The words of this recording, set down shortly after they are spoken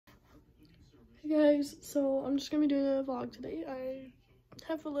Hey guys, so I'm just gonna be doing a vlog today. I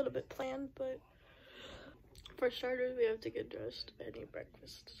have a little bit planned, but for starters, we have to get dressed and eat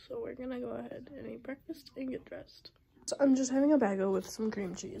breakfast. So we're gonna go ahead and eat breakfast and get dressed. So I'm just having a bagel with some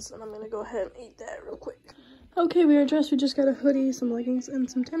cream cheese, and I'm gonna go ahead and eat that real quick. Okay, we are dressed. We just got a hoodie, some leggings, and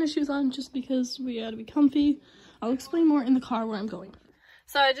some tennis shoes on just because we gotta be comfy. I'll explain more in the car where I'm going.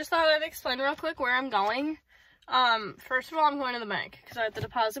 So I just thought I'd explain real quick where I'm going. First of all, I'm going to the bank because I have to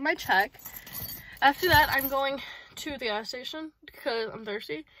deposit my check. After that, I'm going to the gas station because I'm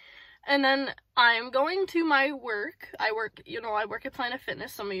thirsty. And then I'm going to my work. I work at Planet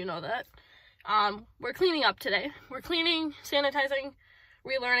Fitness. Some of you know that. We're cleaning up today. We're cleaning, sanitizing,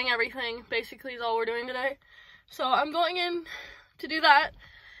 relearning everything. Basically is all we're doing today. So I'm going in to do that.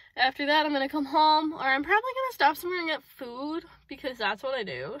 After that, I'm going to come home. Or I'm probably going to stop somewhere and get food because that's what I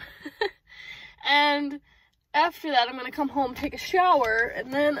do. And after that, I'm going to come home, take a shower,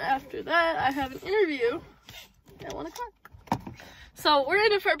 and then after that, I have an interview at 1 o'clock. So we're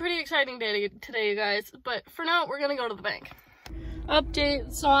in for a pretty exciting day today, you guys, but for now, we're going to go to the bank.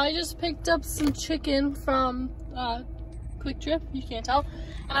 Update, so I just picked up some chicken from Quick Trip, you can't tell,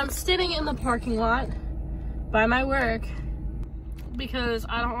 and I'm sitting in the parking lot by my work because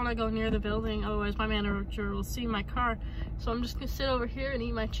I don't want to go near the building, otherwise my manager will see my car. So I'm just going to sit over here and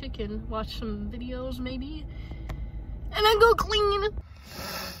eat my chicken, watch some videos maybe, and then go clean.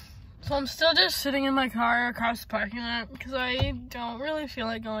 So I'm still just sitting in my car across the parking lot because I don't really feel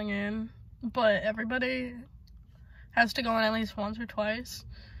like going in, but everybody has to go in at least once or twice.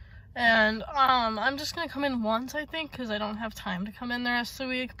 And I'm just going to come in once, I think, because I don't have time to come in the rest of the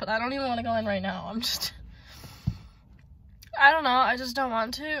week, but I don't even want to go in right now. I don't know, I just don't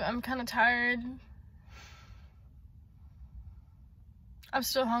want to. I'm kind of tired. I'm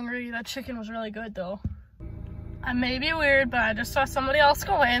still hungry. That chicken was really good though. I may be weird, but I just saw somebody else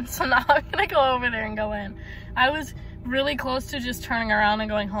go in, so now I'm gonna go over there and go in. I was really close to just turning around and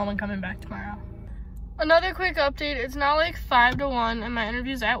going home and coming back tomorrow. Another quick update, it's now like 5 to 1 and my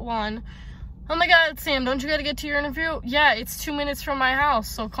interview's at 1. Oh my god, Sam, don't you gotta get to your interview? Yeah, it's 2 minutes from my house,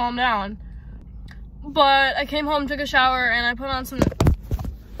 so calm down. But I came home, took a shower, and I put on some...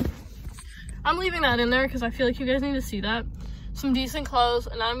 I'm leaving that in there because I feel like you guys need to see that. Some decent clothes,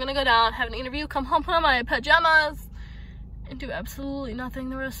 and I'm gonna go down, have an interview, come home, put on my pajamas, and do absolutely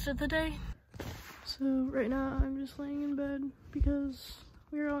nothing the rest of the day. So right now I'm just laying in bed because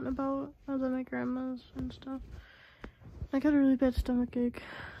we were out and about. I was at my grandma's and stuff. I got a really bad stomach ache,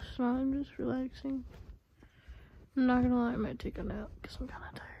 so now I'm just relaxing. I'm not gonna lie, I might take a nap because I'm kind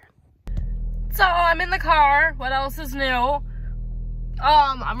of tired. So I'm in the car. What else is new?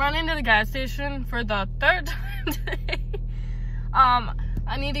 I'm running to the gas station for the 3rd time today.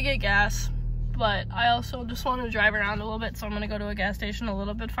 I need to get gas, but I also just want to drive around a little bit, so I'm going to go to a gas station a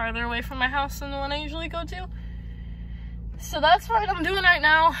little bit farther away from my house than the one I usually go to. So that's what I'm doing right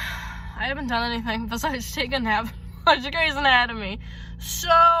now. I haven't done anything besides take a nap, watch Grey's Anatomy. So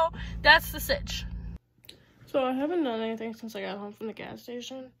that's the sitch. So I haven't done anything since I got home from the gas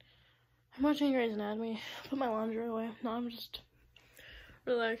station. I'm watching Grey's Anatomy, put my laundry away. Now I'm just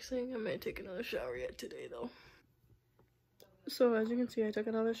relaxing. I may take another shower yet today though. So as you can see, I took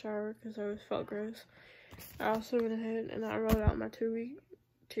another shower because I felt gross. I also went ahead and I wrote out my two week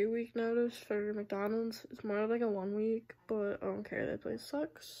notice for McDonald's. It's more like a 1 week, but I don't care, that place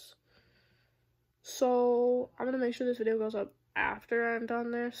sucks. So I'm gonna make sure this video goes up after I'm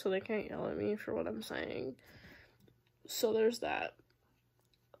done there so they can't yell at me for what I'm saying. So there's that.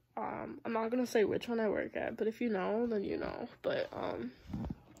 I'm not gonna say which one I work at, but if you know, then you know. But I'm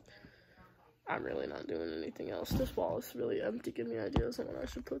really not doing anything else. This wall is really empty. Give me ideas on what I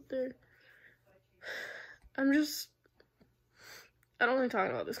should put there. I don't like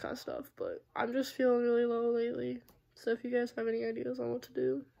talking about this kind of stuff, but I'm just feeling really low lately. So if you guys have any ideas on what to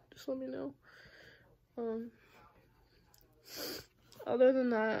do, just let me know. Other than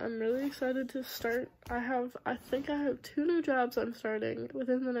that, I'm really excited to start. I think I have 2 new jobs I'm starting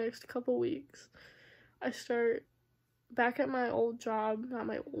within the next couple weeks. I start back at my old job, not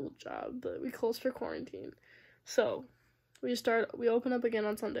my old job, but we close for quarantine. So we open up again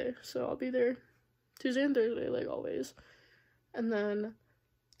on Sunday. So I'll be there Tuesday and Thursday, like always. And then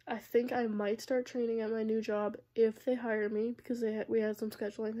I think I might start training at my new job if they hire me, because we had some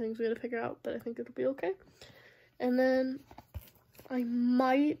scheduling things we had to figure out, but I think it'll be okay. And then I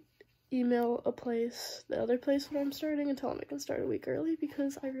might email the other place where I'm starting, and tell them I can start a week early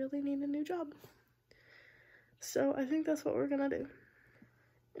because I really need a new job. So I think that's what we're gonna do.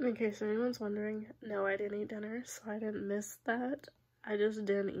 And in case anyone's wondering, no, I didn't eat dinner, so I didn't miss that. I just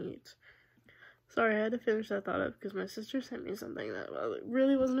didn't eat. Sorry, I had to finish that thought up because my sister sent me something that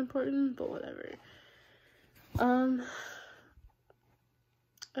really wasn't important, but whatever. I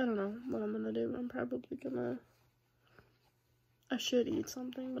don't know what I'm gonna do. I'm probably gonna... I should eat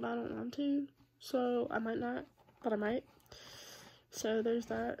something, but I don't want to. So, I might not, but I might. So, there's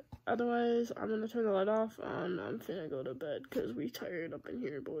that. Otherwise, I'm gonna turn the light off, and I'm finna go to bed because we tired up in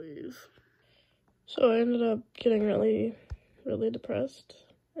here, boys. So, I ended up getting really depressed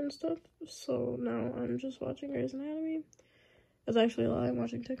and stuff. So, now I'm just watching Grey's Anatomy. It's actually a lie, I'm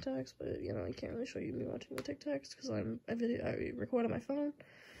watching TikToks, but, you know, I can't really show you me watching the TikToks because I record on my phone.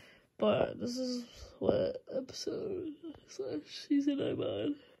 But this is what episode / season I'm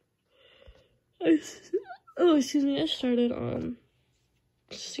on. I started on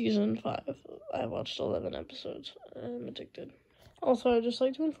season 5. I watched 11 episodes. I'm addicted. Also, I'd just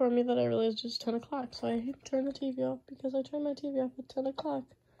like to inform you that I realized it's 10 o'clock, so I turned the TV off because I turned my TV off at 10 o'clock.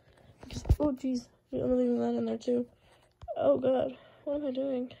 Because, oh jeez, I'm leaving that in there too. Oh god, what am I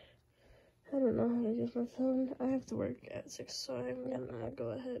doing? I don't know how to use my phone. I have to work at 6, so I'm gonna go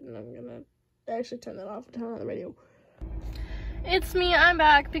ahead and I'm gonna actually turn that off and turn on the radio. It's me, I'm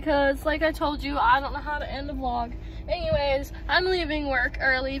back because, like I told you, I don't know how to end a vlog. Anyways, I'm leaving work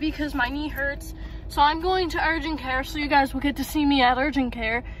early because my knee hurts, so I'm going to urgent care, so you guys will get to see me at urgent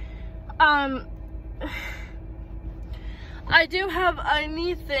care. I do have a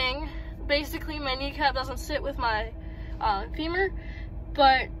knee thing. Basically, my kneecap doesn't sit with my femur,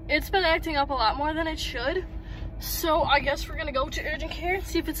 but it's been acting up a lot more than it should. So I guess we're gonna go to urgent care and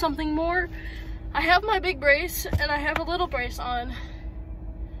see if it's something more. I have my big brace and I have a little brace on.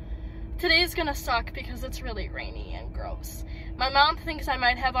 Today's gonna suck because it's really rainy and gross. My mom thinks I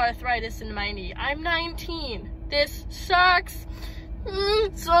might have arthritis in my knee. I'm 19. This sucks.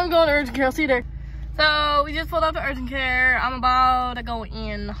 So I'm going to urgent care. I'll see you there. So we just pulled up to urgent care. I'm about to go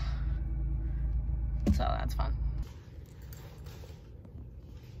in. So that's fun.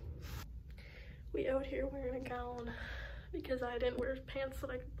 We out here wearing a gown because I didn't wear pants that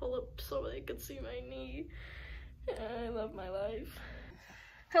I could pull up so they could see my knee. I love my life.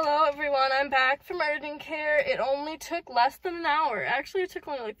 Hello everyone, I'm back from urgent care. It only took less than an hour. Actually, it took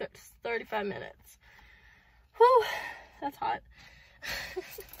only like 35 minutes. Whew, that's hot.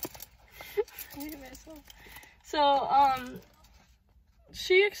 I hate myself. So,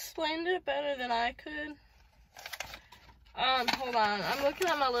 she explained it better than I could. Hold on. I'm looking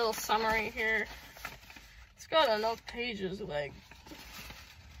at my little summary here. It's got enough pages, like.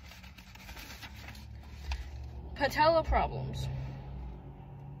 Patella problems.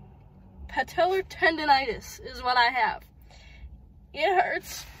 Patellar tendonitis is what I have. It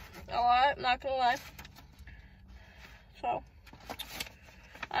hurts a lot, not gonna lie. So,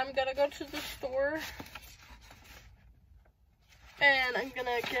 I'm gonna go to the store and I'm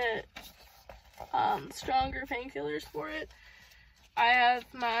gonna get stronger painkillers for it. I have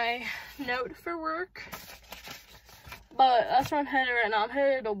my note for work, but that's where I'm headed right now. I'm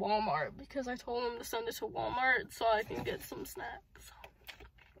headed to Walmart because I told them to send it to Walmart so I can get some snacks.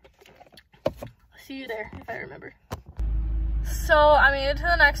 I'll see you there if I remember. So I made it to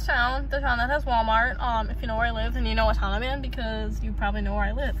the next town, the town that has Walmart. If you know where I live, then you know what town I'm in because you probably know where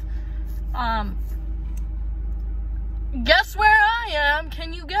I live. Guess where I am?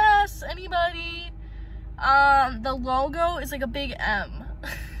 Can you guess? Anybody? The logo is like a big M.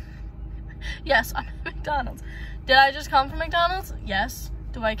 Yes, I'm at McDonald's. Did I just come from McDonald's? Yes.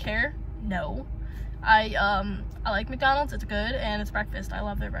 Do I care? No. I like McDonald's. It's good and it's breakfast. I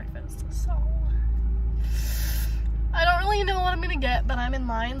love their breakfast. So I don't really know what I'm gonna get, but I'm in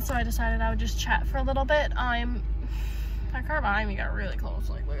line, so I decided I would just chat for a little bit. My car behind me got really close.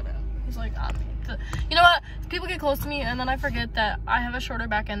 Like, look at that. He's like on me. You know what? People get close to me and then I forget that I have a shorter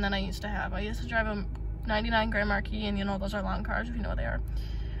back end than I used to have. I used to drive a 99 Grand Marquis, and you know those are long cars if you know what they are.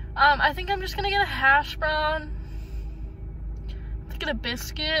 I think I'm just gonna get a hash brown. Get a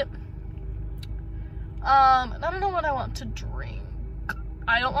biscuit. I don't know what I want to drink.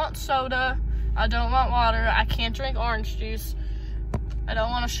 I don't want soda. I don't want water. I can't drink orange juice. I don't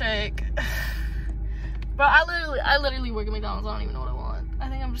want a shake. But I literally work at McDonald's. I don't even know what I want. I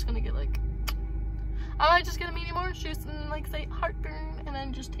think I'm just gonna get like, I might just get a medium orange juice and like say heartburn and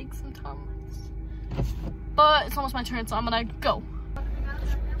then just take some Tums. But it's almost my turn, so I'm gonna go.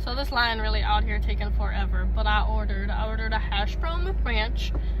 So this line really out here taking forever, but I ordered a hash brown with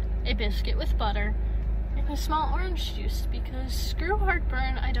ranch, a biscuit with butter, and a small orange juice because screw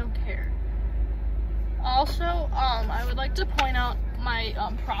heartburn, I don't care. Also, I would like to point out my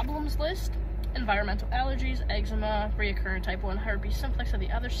problems list: environmental allergies, eczema, reoccurrent type 1 herpes simplex of the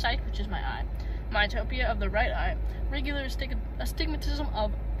other side, which is my eye, myopia of the right eye, regular astigmatism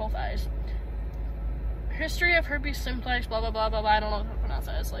of both eyes, history of herpes simplex, blah, blah, blah, blah, blah. I don't know how to pronounce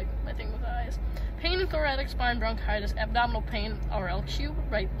that. It's like my thing with the eyes. Pain in thoracic spine, bronchitis, abdominal pain, RLQ,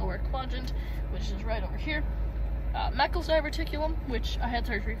 right lower quadrant, which is right over here. Meckel's diverticulum, which I had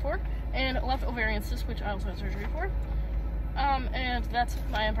surgery for, and left ovarian cyst, which I also had surgery for. And that's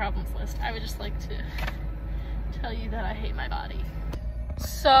my problems list. I would just like to tell you that I hate my body.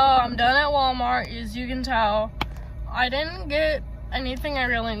 So I'm done at Walmart. As you can tell, I didn't get anything I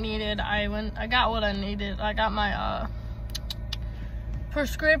really needed. I got what I needed. I got my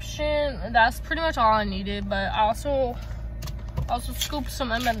prescription. That's pretty much all I needed. But I also scooped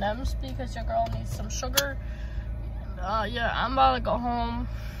some M&Ms because your girl needs some sugar. Yeah, I'm about to go home.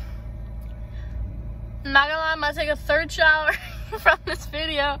 I'm not gonna lie, I'm gonna take a third shower from this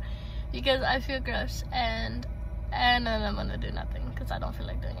video because I feel gross, and then I'm gonna do nothing because I don't feel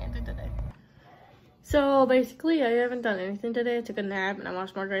like doing anything today. So basically, I haven't done anything today. I took a nap and I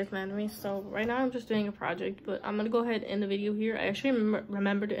watched more Grey's Anatomy. So right now I'm just doing a project, but I'm gonna go ahead and end the video here. I actually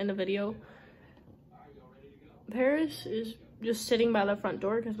remembered to end the video. Paris is just sitting by the front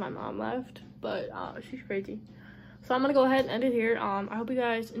door because my mom left, but she's crazy. So I'm gonna go ahead and end it here. I hope you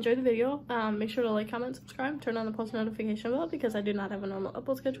guys enjoyed the video. Make sure to like, comment, subscribe, turn on the post notification bell because I do not have a normal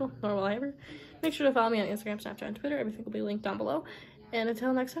upload schedule, nor will I ever. Make sure to follow me on Instagram, Snapchat, and Twitter. Everything will be linked down below. And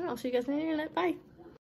until next time, I'll see you guys on the internet. Bye.